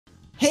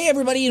Hey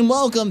everybody, and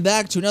welcome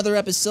back to another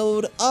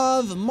episode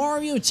of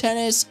Mario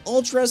Tennis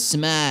Ultra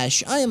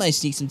Smash. I am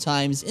Ice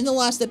Sometimes. In the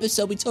last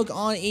episode, we took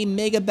on a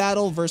mega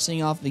battle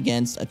versing off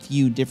against a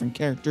few different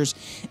characters.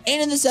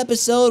 And in this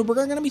episode, we're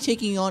going to be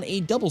taking on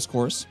a doubles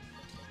course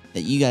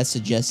that you guys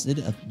suggested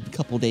a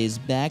couple days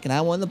back. And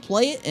I wanted to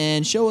play it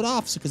and show it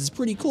off because it's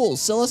pretty cool.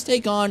 So let's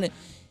take on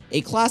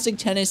a classic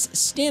tennis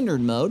standard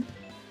mode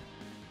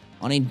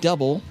on a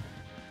double.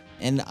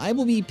 And I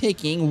will be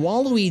picking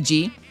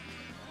Waluigi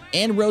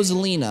and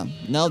Rosalina.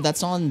 No,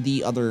 that's on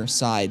the other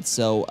side.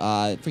 So,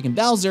 freaking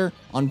Bowser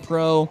on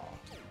Pro.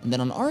 And then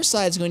on our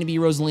side, it's going to be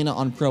Rosalina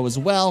on Pro as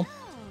well.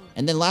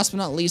 And then last but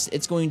not least,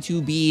 it's going to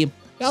be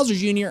Bowser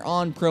Jr.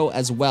 on Pro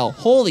as well.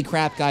 Holy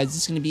crap, guys.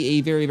 This is going to be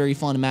a very, very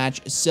fun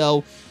match.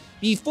 So,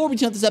 before we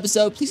turn off this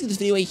episode, please give this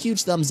video a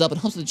huge thumbs up. It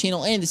helps the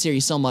channel and the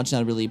series so much, and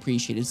I really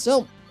appreciate it.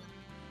 So,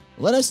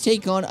 let us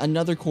take on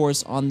another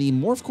course on the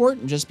Morph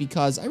Court, just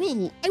because I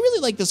really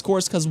like this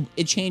course because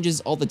it changes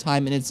all the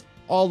time, and it's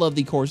all of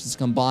the courses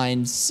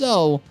combined.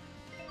 So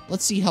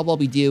let's see how well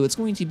we do. It's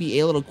going to be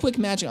a little quick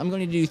match. I'm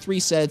going to do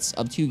 3 sets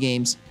of 2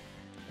 games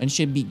and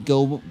should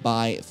go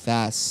by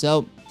fast.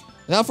 So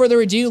without further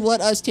ado, let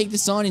us take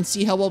this on and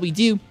see how well we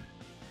do.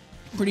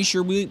 Pretty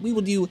sure we will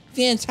do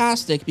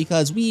fantastic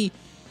because we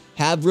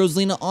have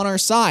Rosalina on our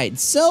side.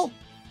 So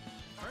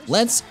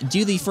let's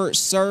do the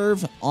first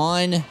serve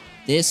on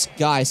this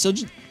guy. So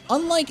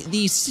unlike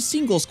the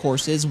singles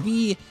courses,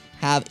 we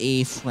have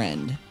a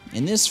friend,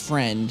 and this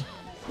friend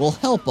will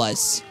help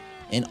us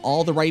in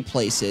all the right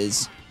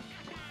places.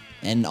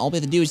 And all we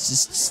have to do is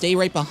just stay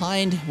right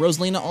behind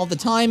Rosalina all the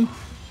time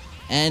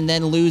and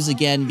then lose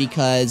again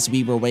because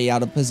we were way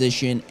out of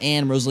position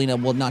and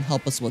Rosalina will not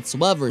help us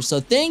whatsoever. So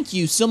thank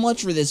you so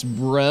much for this,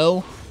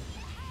 bro.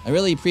 I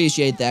really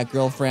appreciate that,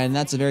 girlfriend.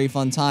 That's a very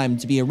fun time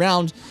to be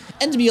around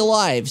and to be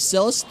alive.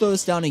 So let's throw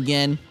this down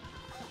again.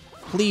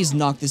 Please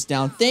knock this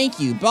down.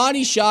 Thank you.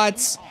 Body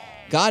shots.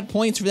 Got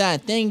points for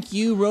that. Thank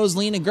you,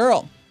 Rosalina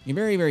girl. You're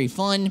very, very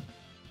fun.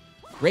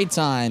 Great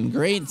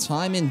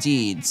time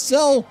indeed.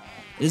 So,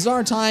 it is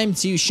our time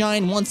to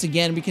shine once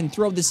again. We can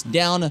throw this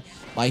down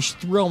by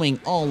throwing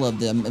all of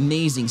the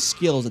amazing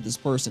skills at this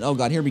person. Oh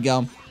god, here we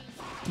go.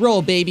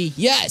 Throw, baby.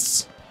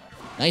 Yes!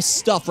 Nice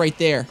stuff right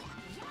there.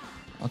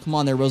 Oh, come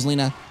on there,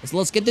 Rosalina.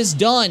 Let's get this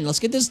done. Let's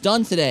get this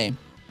done today.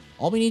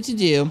 All we need to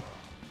do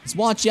is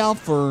watch out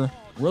for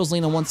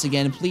Rosalina once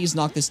again. Please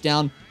knock this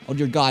down. Oh,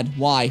 dear god,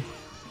 why?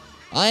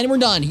 And we're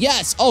done.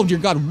 Yes! Oh, dear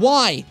god,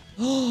 why?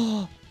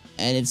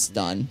 And it's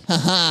done.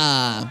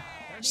 Haha.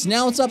 So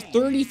now it's up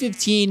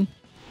 30-15.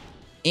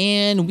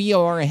 And we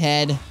are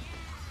ahead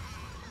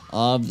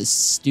of the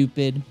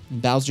stupid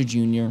Bowser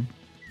Jr.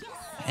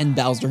 and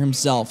Bowser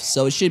himself.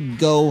 So it should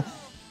go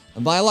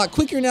by a lot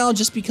quicker now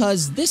just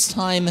because this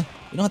time we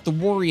don't have to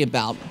worry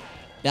about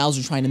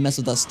Bowser trying to mess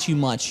with us too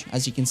much.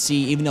 As you can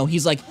see, even though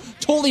he's like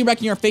totally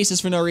wrecking our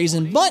faces for no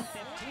reason. But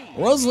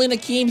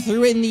Rosalina came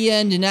through in the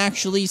end and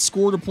actually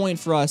scored a point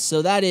for us.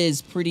 So that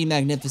is pretty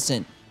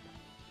magnificent.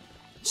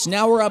 So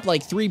now we're up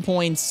like 3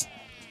 points,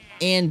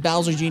 and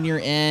Bowser Jr.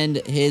 and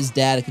his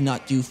dad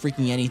cannot do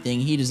freaking anything.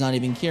 He does not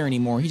even care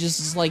anymore. He just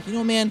is like, you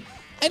know, man,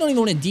 I don't even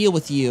want to deal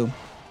with you.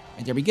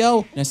 And there we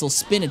go. Nice little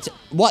spin.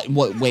 What?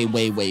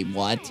 Wait,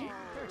 what?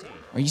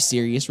 Are you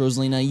serious,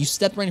 Rosalina? You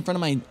stepped right in front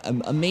of my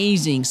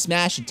amazing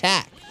smash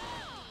attack.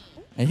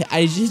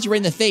 I just hit you right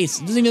in the face.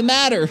 It doesn't even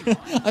matter.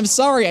 I'm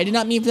sorry. I did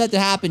not mean for that to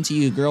happen to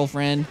you,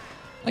 girlfriend.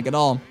 Like, at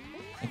all.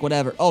 Like,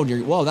 whatever. Oh,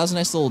 dear. Whoa, that was a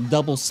nice little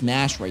double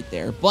smash right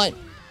there. But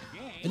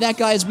with that,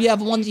 guys, we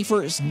have won the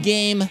first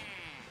game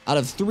out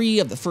of 3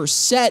 of the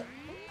first set.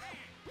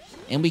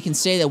 And we can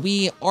say that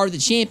we are the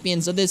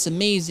champions of this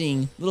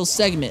amazing little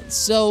segment.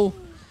 So,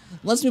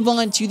 let's move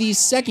on to the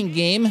second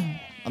game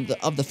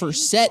of the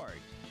first set.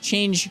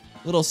 Change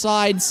little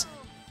sides.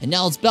 And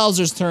now it's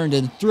Bowser's turn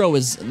to throw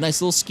his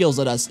nice little skills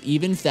at us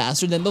even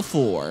faster than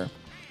before.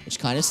 Which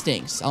kind of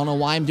stinks. I don't know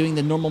why I'm doing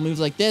the normal moves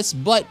like this,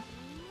 but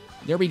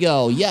there we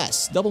go.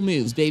 Yes, double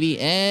moves, baby.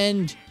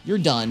 And you're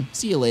done.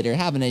 See you later.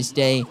 Have a nice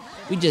day.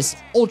 We just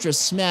ultra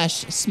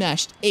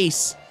smashed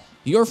ace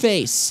your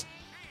face.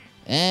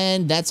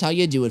 And that's how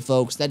you do it,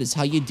 folks. That is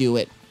how you do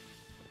it.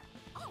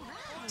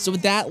 So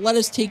with that, let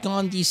us take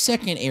on the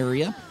second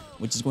area,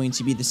 which is going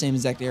to be the same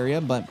exact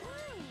area, but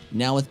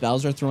now with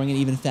Bowser throwing it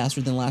even faster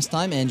than last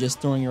time and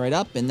just throwing it right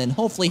up, and then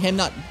hopefully him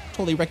not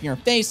totally wrecking our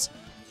face.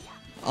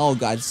 Oh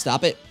god,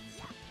 stop it.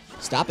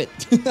 Stop it.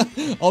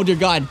 Oh dear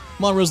god.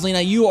 Come on,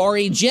 Rosalina. You are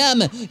a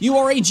gem. You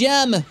are a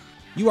gem.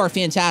 You are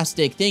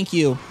fantastic. Thank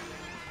you.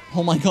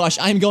 Oh my gosh.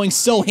 I'm going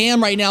so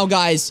ham right now,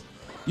 guys.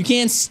 You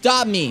can't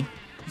stop me.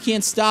 You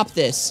can't stop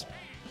this.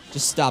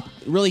 Just stop.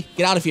 Really?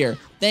 Get out of here.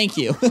 Thank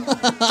you.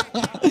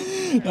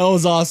 That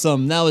was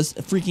awesome. That was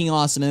freaking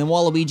awesome. And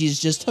Waluigi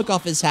just took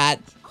off his hat.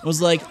 I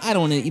was like, I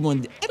don't even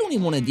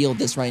want to deal with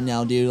this right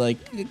now, dude. Like,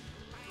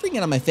 freaking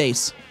out of my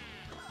face.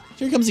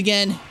 Here it comes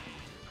again.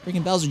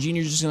 Freaking Bowser Jr.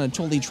 is just gonna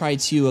totally try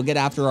to get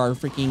after our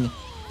freaking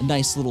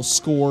nice little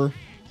score.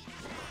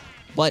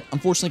 But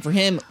unfortunately for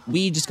him,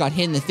 we just got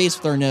hit in the face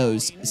with our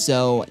nose.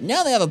 So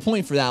now they have a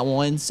point for that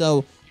one.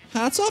 So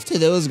hats off to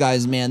those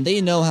guys, man.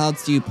 They know how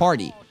to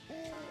party.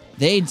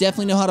 They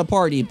definitely know how to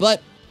party,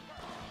 but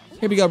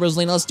here we go,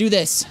 Rosalina. Let's do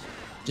this.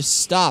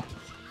 Just stop.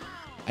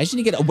 I just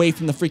need to get away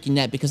from the freaking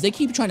net because they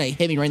keep trying to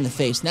hit me right in the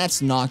face, and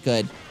that's not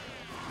good.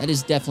 That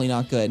is definitely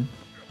not good.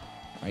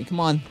 All right, come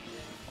on.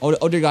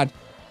 Oh dear God.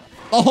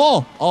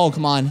 Oh,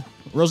 come on.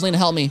 Rosalina,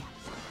 help me.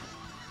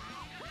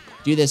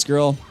 Do this,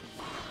 girl.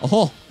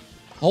 Oh,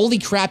 holy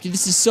crap, dude.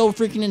 This is so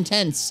freaking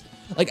intense.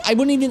 Like, I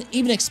wouldn't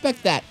even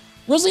expect that.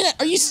 Rosalina,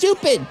 are you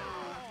stupid?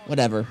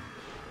 Whatever.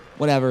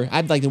 I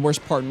have, like, the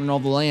worst partner in all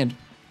the land.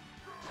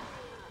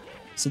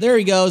 So there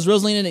he goes.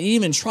 Rosalina didn't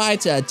even try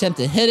to attempt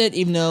to hit it,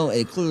 even though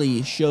it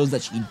clearly shows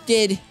that she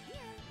did.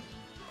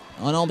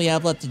 And all we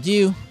have left to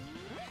do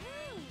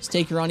is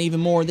take her on even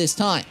more this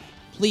time.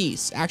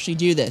 Please, actually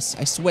do this.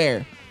 I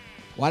swear.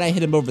 Why'd I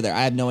hit him over there?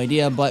 I have no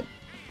idea, but...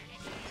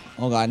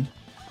 Oh, God.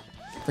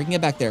 Freaking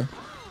get back there.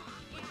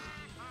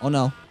 Oh,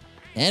 no.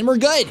 And we're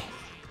good.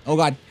 Oh,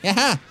 God.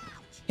 Haha.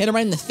 Hit him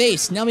right in the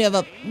face. Now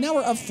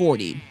we're up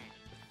 40.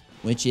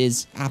 Which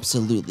is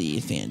absolutely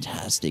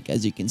fantastic,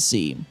 as you can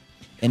see.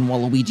 And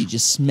Waluigi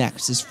just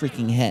smacks his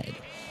freaking head.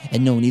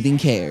 And no one even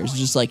cares.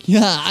 Just like,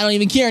 yeah, I don't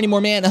even care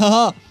anymore, man.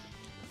 Haha.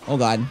 Oh,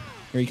 God.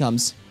 Here he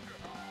comes.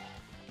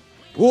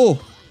 Ooh.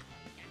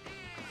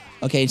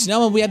 Okay, so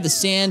now we have the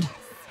sand.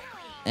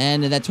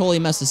 And that totally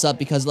messed us up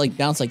because it, like,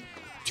 bounced, like,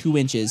 2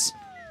 inches.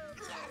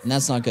 And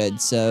that's not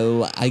good.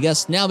 So, I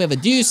guess now we have a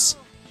deuce.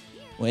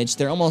 Which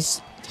they're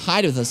almost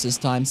tied with us this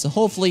time. So,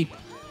 hopefully,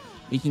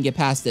 we can get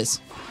past this.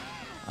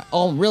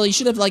 Oh, really?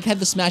 Should have, like, had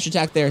the smash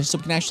attack there so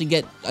we can actually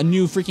get a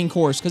new freaking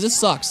course. Because this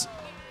sucks.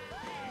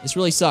 This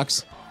really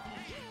sucks.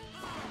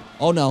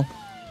 Oh, no.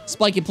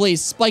 Spike it,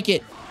 please. Spike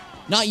it.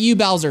 Not you,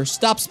 Bowser.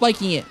 Stop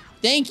spiking it.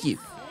 Thank you.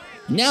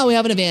 Now we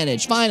have an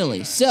advantage,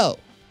 finally. So,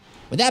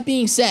 with that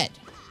being said,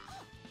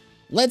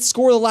 let's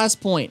score the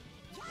last point.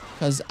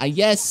 Because I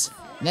guess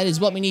that is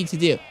what we need to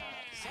do.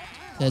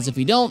 Because if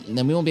we don't,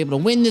 then we won't be able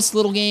to win this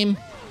little game.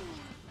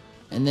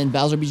 And then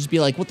Bowser will just be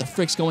like, what the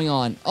frick's going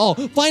on? Oh,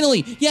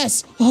 finally!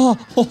 Yes!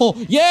 Oh,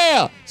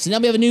 yeah! So now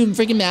we have a new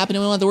freaking map, and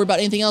we don't have to worry about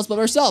anything else but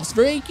ourselves.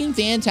 Freaking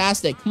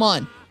fantastic. Come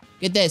on.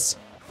 Get this.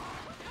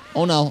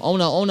 Oh, no. Oh,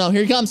 no. Oh, no.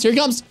 Here he comes. Here he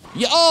comes.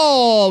 Yeah,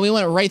 oh, we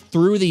went right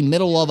through the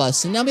middle of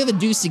us. And now we have a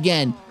deuce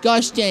again.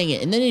 Gosh dang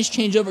it. And then it's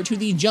changed over to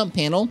the jump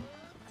panel,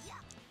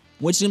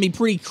 which is going to be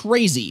pretty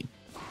crazy.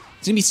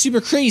 It's going to be super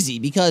crazy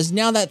because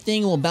now that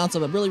thing will bounce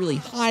up really, really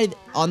high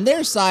on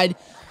their side,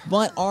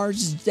 but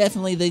ours is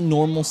definitely the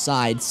normal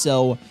side.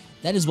 So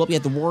that is what we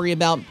have to worry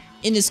about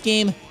in this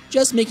game.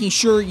 Just making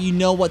sure you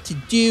know what to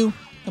do.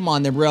 Come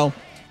on there, bro.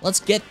 Let's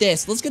get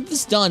this. Let's get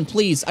this done,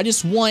 please. I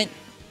just want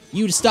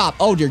you to stop.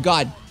 Oh, dear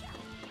God.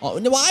 Oh,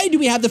 why do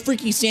we have the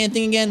freaking sand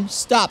thing again?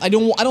 Stop. I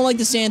don't like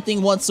the sand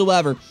thing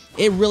whatsoever.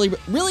 It really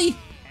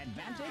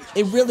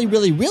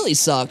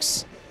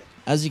sucks.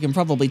 As you can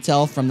probably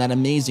tell from that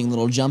amazing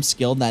little jump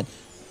skill that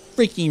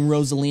freaking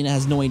Rosalina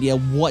has no idea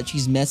what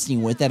she's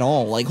messing with at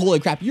all. Like, holy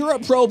crap, you're a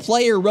pro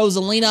player,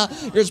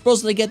 Rosalina. You're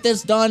supposed to get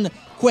this done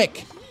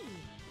quick.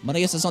 But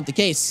I guess that's not the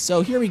case.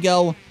 So here we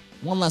go.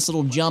 One last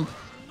little jump.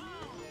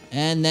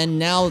 And then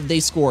now they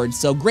scored.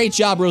 So great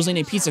job,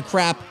 Rosalina, piece of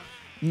crap.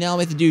 Now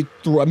we have to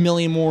do a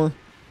million more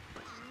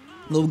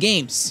little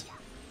games.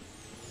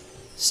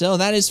 So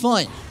that is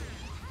fun.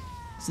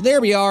 So there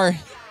we are.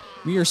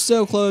 We are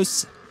so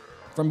close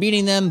from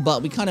beating them,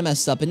 but we kind of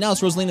messed up. And now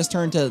it's Rosalina's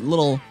turn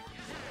to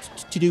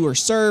do her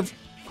serve.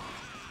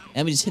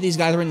 And we just hit these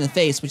guys right in the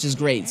face, which is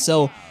great.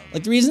 So,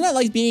 like, the reason I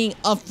like being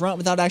up front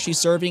without actually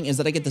serving is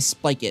that I get to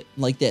spike it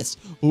like this.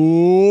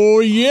 Oh,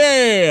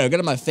 yeah!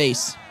 Get in my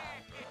face.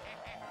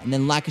 And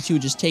then Lakitu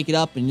would just take it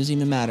up and it doesn't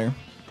even matter.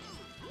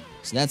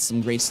 So that's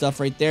some great stuff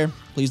right there.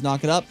 Please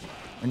knock it up.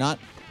 Or not.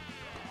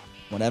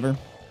 Whatever.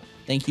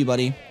 Thank you,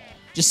 buddy.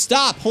 Just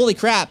stop! Holy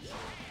crap!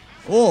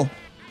 Oh.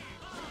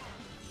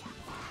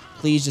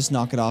 Please just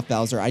knock it off,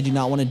 Bowser. I do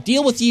not want to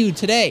deal with you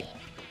today.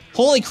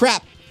 Holy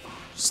crap!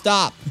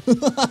 Stop.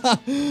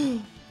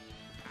 And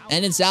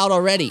it's out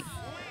already.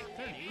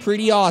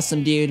 Pretty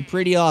awesome, dude.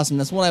 Pretty awesome.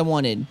 That's what I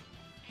wanted.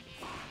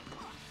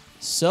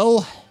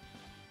 So,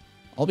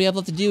 all we have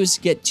left to do is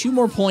get 2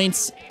 more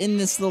points in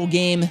this little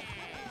game.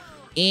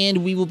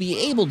 And we will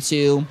be able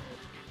to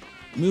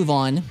move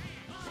on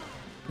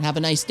and have a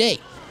nice day.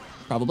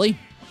 Probably.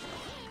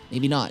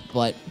 Maybe not,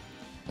 but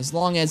as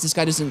long as this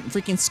guy doesn't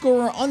freaking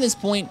score on this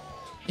point,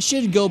 it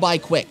should go by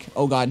quick.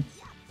 Oh, God.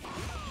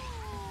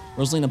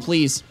 Rosalina,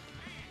 please.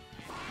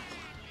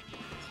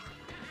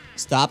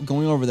 Stop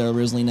going over there,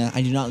 Rosalina.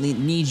 I do not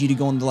need you to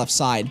go on the left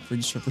side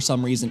for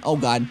some reason. Oh,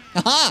 God.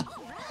 Haha!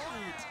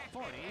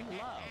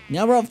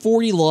 Now we're up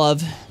 40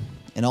 love,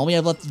 and all we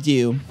have left to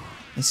do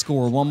is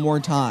score one more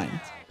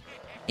time.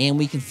 And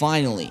we can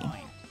finally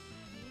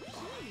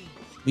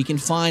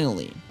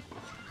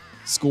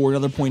score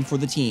another point for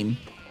the team.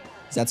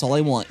 That's all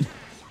I want,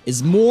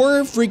 is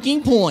more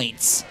freaking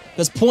points.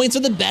 Because points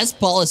are the best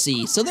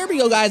policy. So there we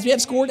go, guys. We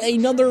have scored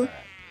another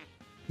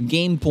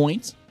game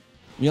point.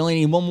 We only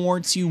need one more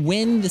to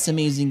win this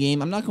amazing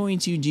game. I'm not going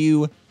to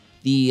do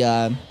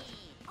the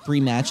 3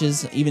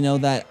 matches, even though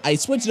that I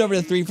switched it over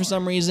to 3 for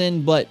some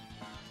reason, but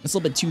it's a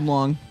little bit too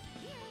long.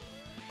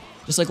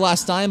 Just like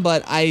last time,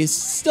 but I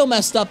still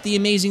messed up the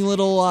amazing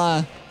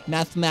little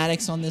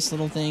mathematics on this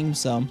little thing,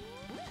 so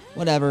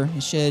whatever.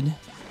 It should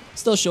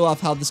still show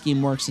off how this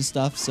game works and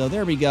stuff, so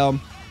there we go.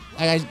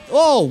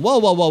 Oh, whoa,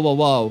 whoa, whoa, whoa,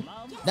 whoa.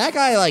 That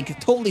guy, like,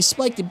 totally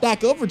spiked it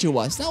back over to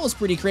us. That was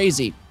pretty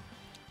crazy.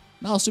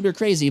 That was super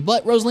crazy,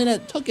 but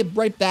Rosalina took it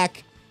right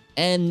back,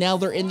 and now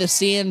they're in the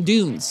sand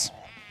dunes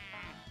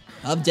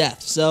of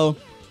death. So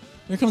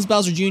here comes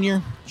Bowser Jr.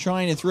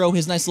 trying to throw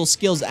his nice little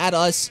skills at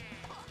us.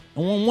 It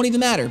won't even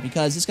matter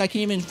because this guy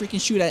can't even freaking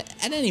shoot at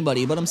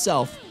anybody but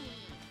himself.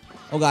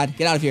 Oh god,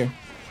 get out of here.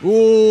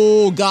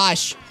 Oh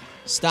gosh.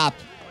 Stop.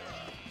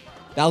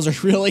 Bowser,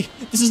 really?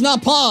 This is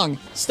not Pong.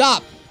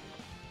 Stop.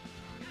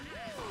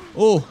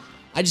 Oh,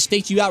 I just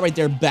faked you out right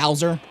there,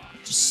 Bowser.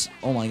 Just,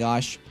 oh my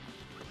gosh.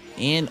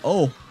 And,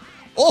 oh.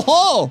 Oh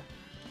ho!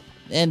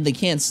 And they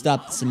can't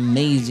stop this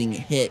amazing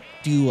hit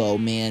duo,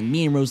 man.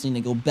 Me and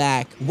Rosalina go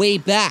back, way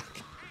back.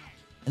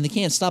 And they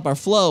can't stop our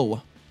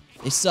flow.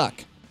 They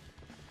suck.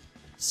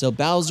 So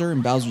Bowser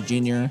and Bowser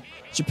Jr.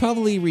 should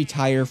probably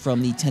retire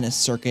from the tennis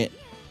circuit.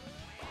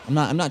 I'm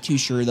not too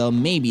sure though.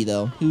 Maybe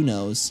though. Who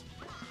knows?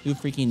 Who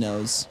freaking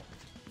knows?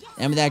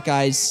 And with that,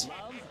 guys,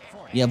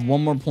 we have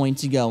one more point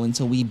to go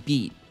until we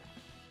beat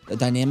the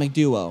dynamic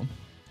duo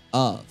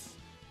of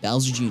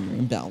Bowser Jr.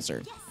 and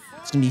Bowser.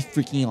 It's gonna be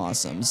freaking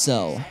awesome.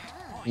 So,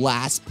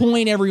 last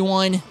point,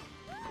 everyone.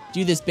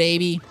 Do this,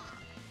 baby.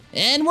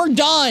 And we're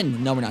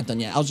done! No, we're not done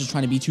yet. I was just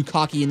trying to be too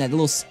cocky in that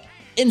little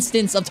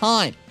instance of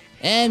time.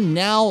 And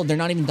now they're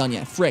not even done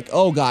yet. Frick.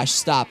 Oh, gosh.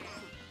 Stop.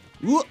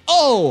 Ooh,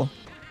 oh!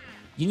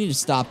 You need to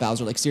stop,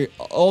 Bowser. Like, seriously.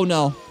 Oh,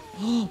 no.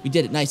 We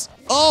did it. Nice.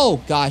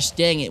 Oh, gosh.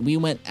 Dang it. We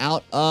went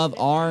out of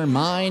our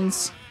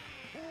minds.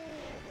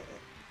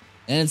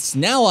 And it's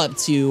now up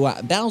to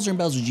Bowser and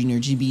Bowser Jr.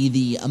 to be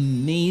the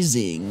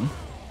amazing,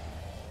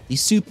 the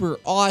super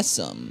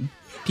awesome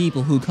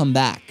people who come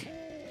back.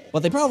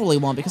 But they probably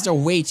won't because they're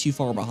way too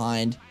far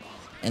behind.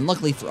 And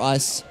luckily for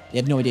us, they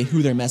have no idea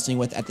who they're messing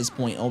with at this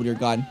point. Oh, dear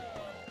God.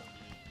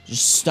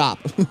 Just stop.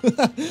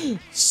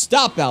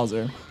 Stop,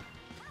 Bowser.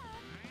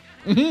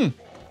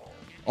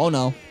 Oh,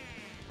 no.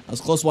 That was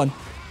a close one.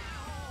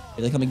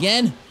 Here they come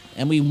again.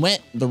 And we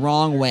went the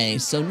wrong way.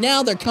 So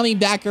now they're coming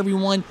back,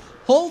 everyone.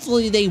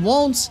 Hopefully they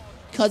won't,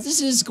 because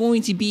this is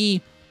going to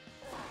be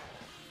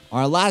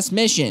our last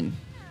mission.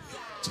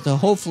 So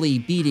hopefully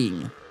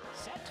beating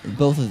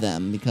both of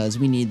them, because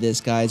we need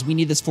this, guys. We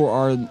need this for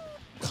our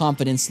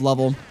confidence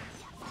level.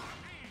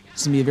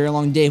 It's going to be a very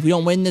long day if we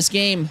don't win this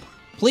game.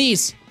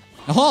 Please.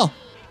 Uh-huh.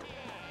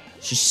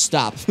 Just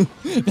stop.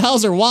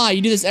 Bowser, why?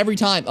 You do this every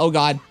time. Oh,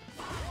 God.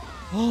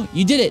 Oh,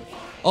 you did it.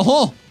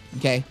 Uh-huh.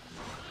 Okay.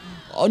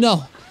 Oh,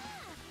 no.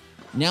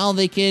 Now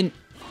they can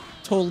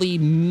totally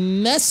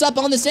mess up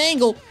on this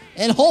angle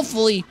and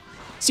hopefully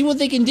see what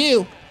they can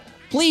do.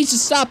 Please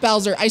just stop,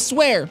 Bowser. I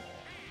swear.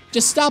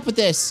 Just stop with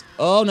this.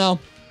 Oh, no.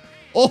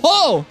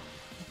 Oh-ho!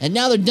 And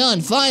now they're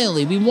done.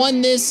 Finally, we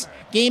won this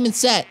game and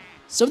set.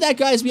 So with that,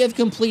 guys, we have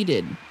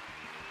completed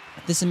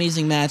this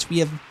amazing match. We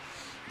have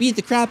beat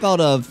the crap out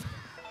of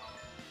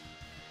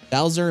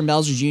Bowser and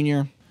Bowser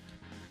Jr.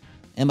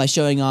 And by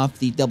showing off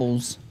the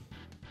doubles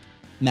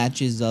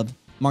matches of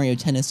Mario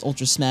Tennis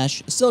Ultra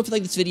Smash. So if you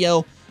like this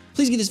video,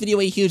 please give this video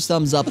a huge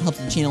thumbs up. It helps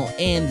the channel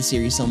and the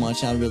series so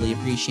much. I would really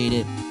appreciate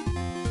it.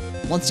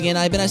 Once again,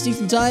 I've been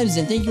Sometimes,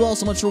 and thank you all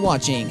so much for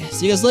watching.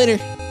 See you guys later.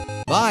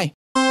 Bye.